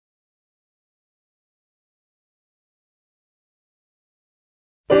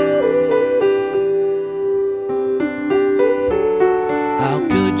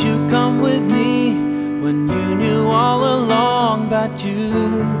when you knew all along that you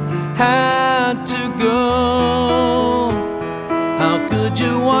had to go? How could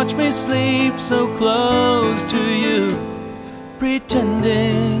you watch me sleep so close to you,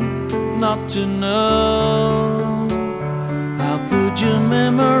 pretending not to know? How could you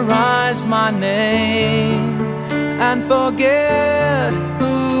memorize my name and forget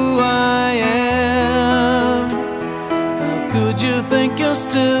who I am? How could you think you're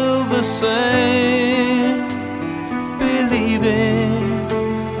still the same, believing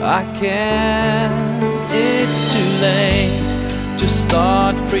I can? It's too late to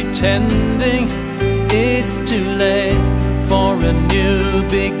start pretending. It's too late for a new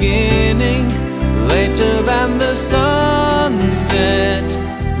beginning. Later than the sunset,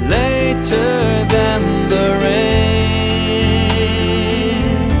 later than the rain,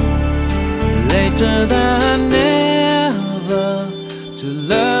 later than never to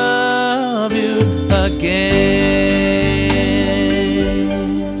love you again.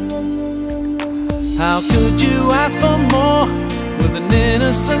 How could you ask for more with an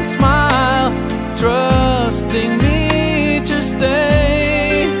innocent smile, trusting me to stay?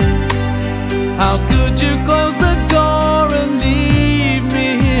 How could you close the door and leave me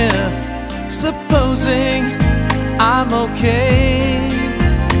here, supposing I'm okay?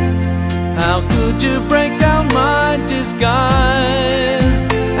 How could you break down my disguise